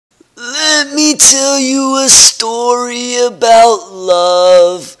me tell you a story about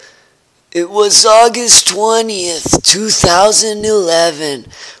love. It was August 20th, 2011,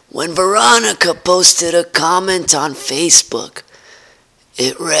 when Veronica posted a comment on Facebook.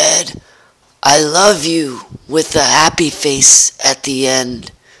 It read, "I love you," with a happy face at the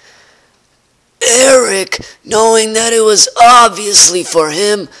end. Eric, knowing that it was obviously for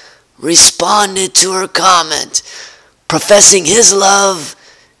him, responded to her comment, professing his love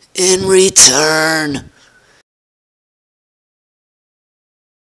in return.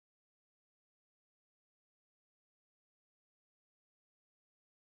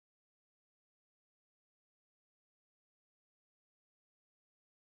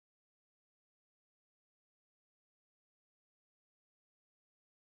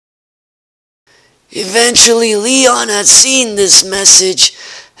 Eventually, Leon had seen this message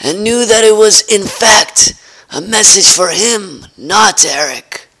and knew that it was, in fact, a message for him, not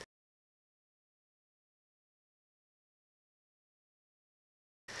Eric.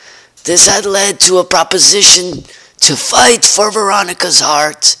 This had led to a proposition to fight for Veronica's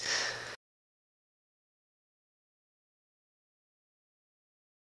heart.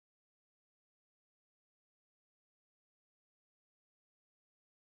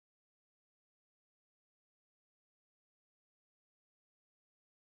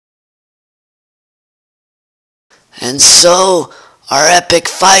 And so, our epic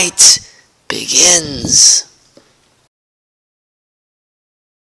fight begins.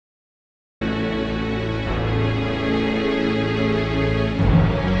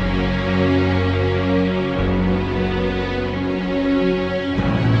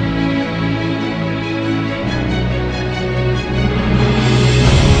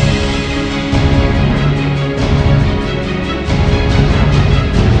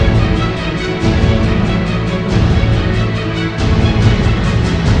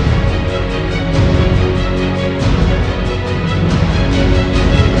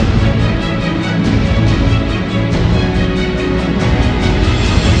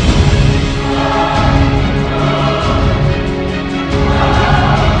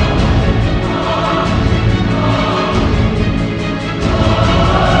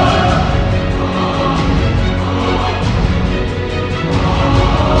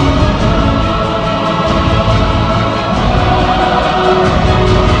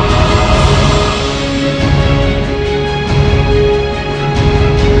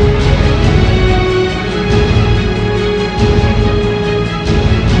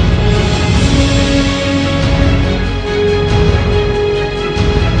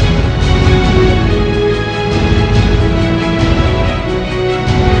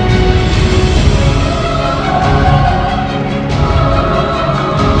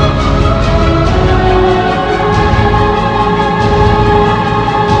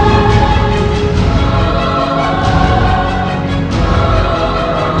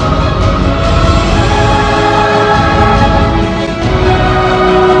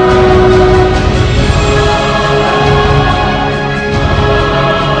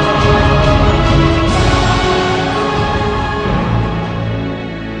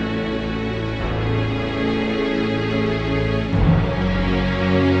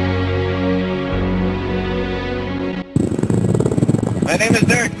 My name is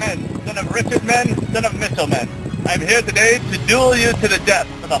Eric Men, son of Richard Men, son of Mitchell Men. I'm here today to duel you to the death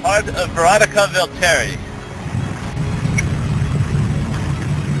for the heart of Veronica Vilteri.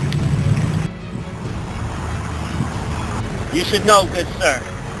 You should know, good sir,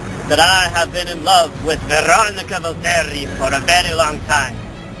 that I have been in love with Veronica Vilteri for a very long time.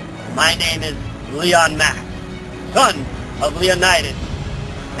 My name is Leon Max, son of Leonidas,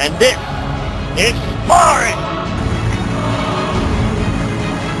 and this is sparring!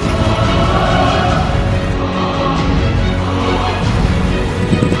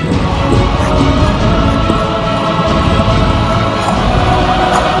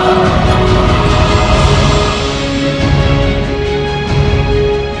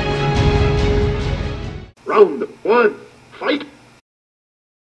 Round one, fight!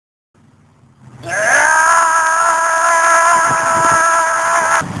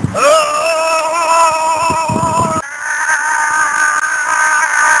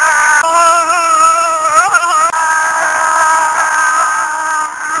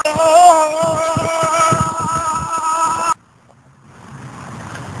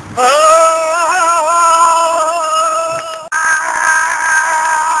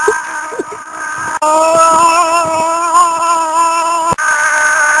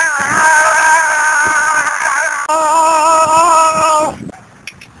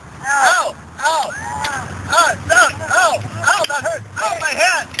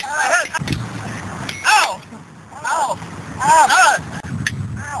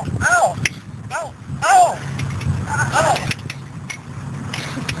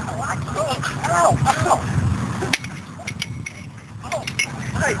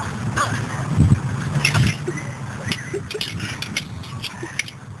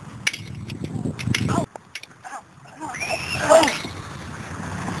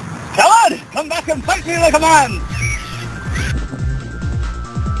 me like a man!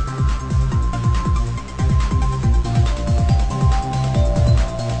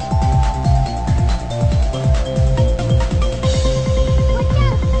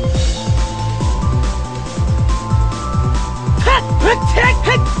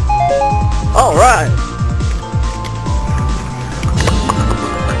 All right.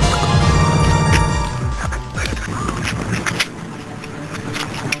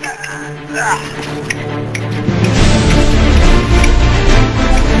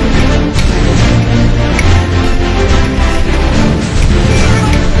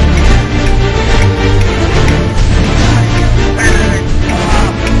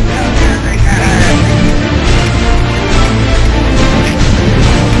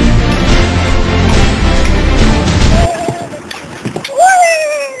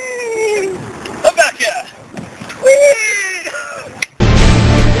 Come back here!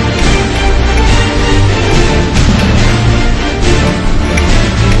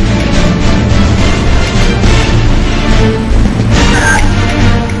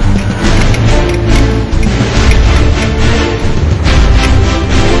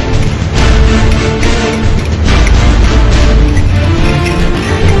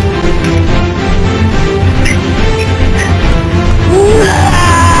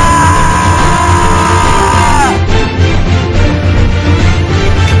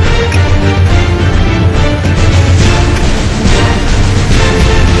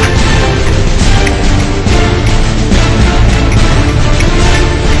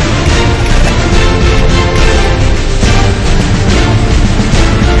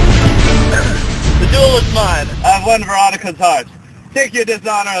 Mine. I've won Veronica's heart. Take your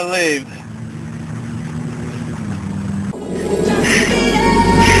dishonor and leave.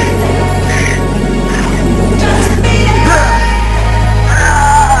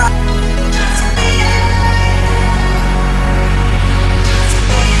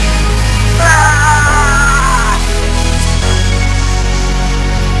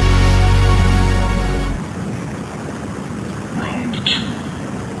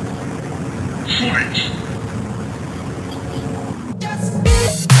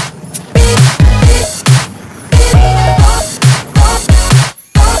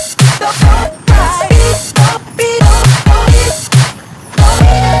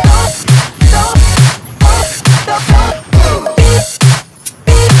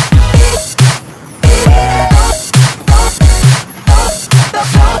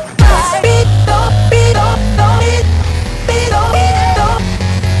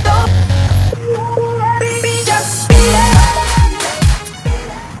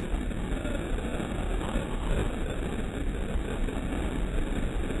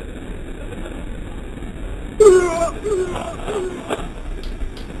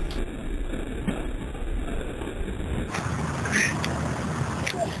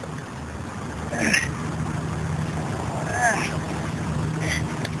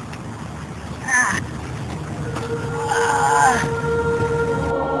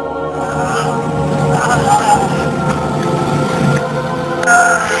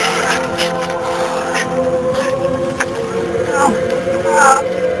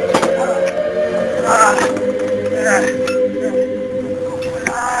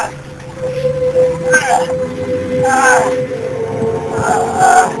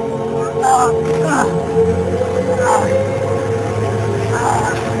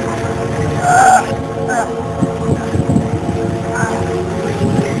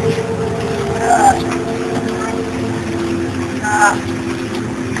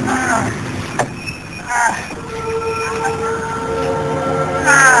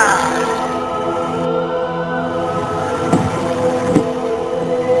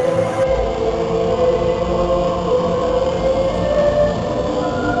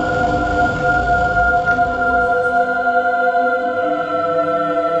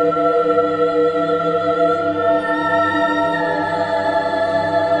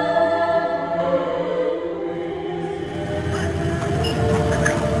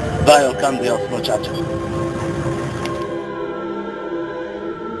 Vaya con Dios, muchachos.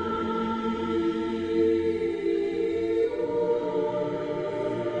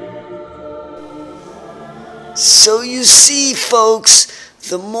 So you see, folks,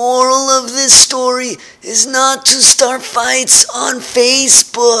 the moral of this story is not to start fights on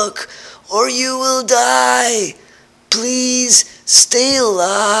Facebook or you will die. Please stay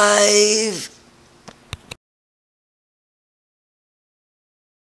alive.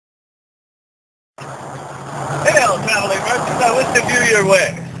 Hail, traveling merchants, I wish to view your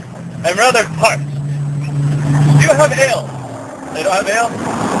way. I'm rather parched. Do you have ale? They don't have ale?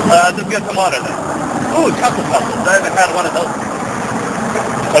 Just get some water then. Ooh, chocolate muffins. I haven't had one of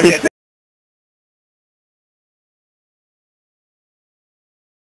those. Okay.